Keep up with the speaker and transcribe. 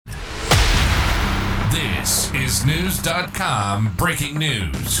This is News.com breaking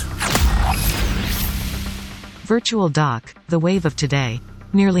news. Virtual doc, the wave of today.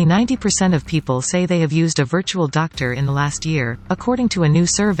 Nearly 90% of people say they have used a virtual doctor in the last year, according to a new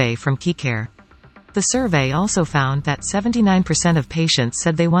survey from KeyCare. The survey also found that 79% of patients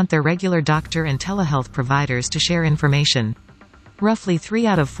said they want their regular doctor and telehealth providers to share information. Roughly 3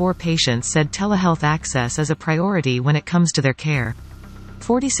 out of 4 patients said telehealth access is a priority when it comes to their care.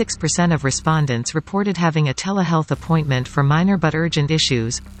 46% of respondents reported having a telehealth appointment for minor but urgent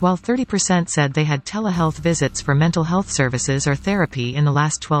issues, while 30% said they had telehealth visits for mental health services or therapy in the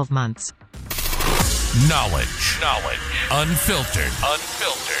last 12 months. Knowledge. Unfiltered.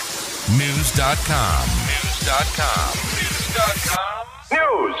 News.com.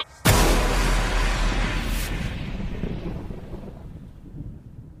 News.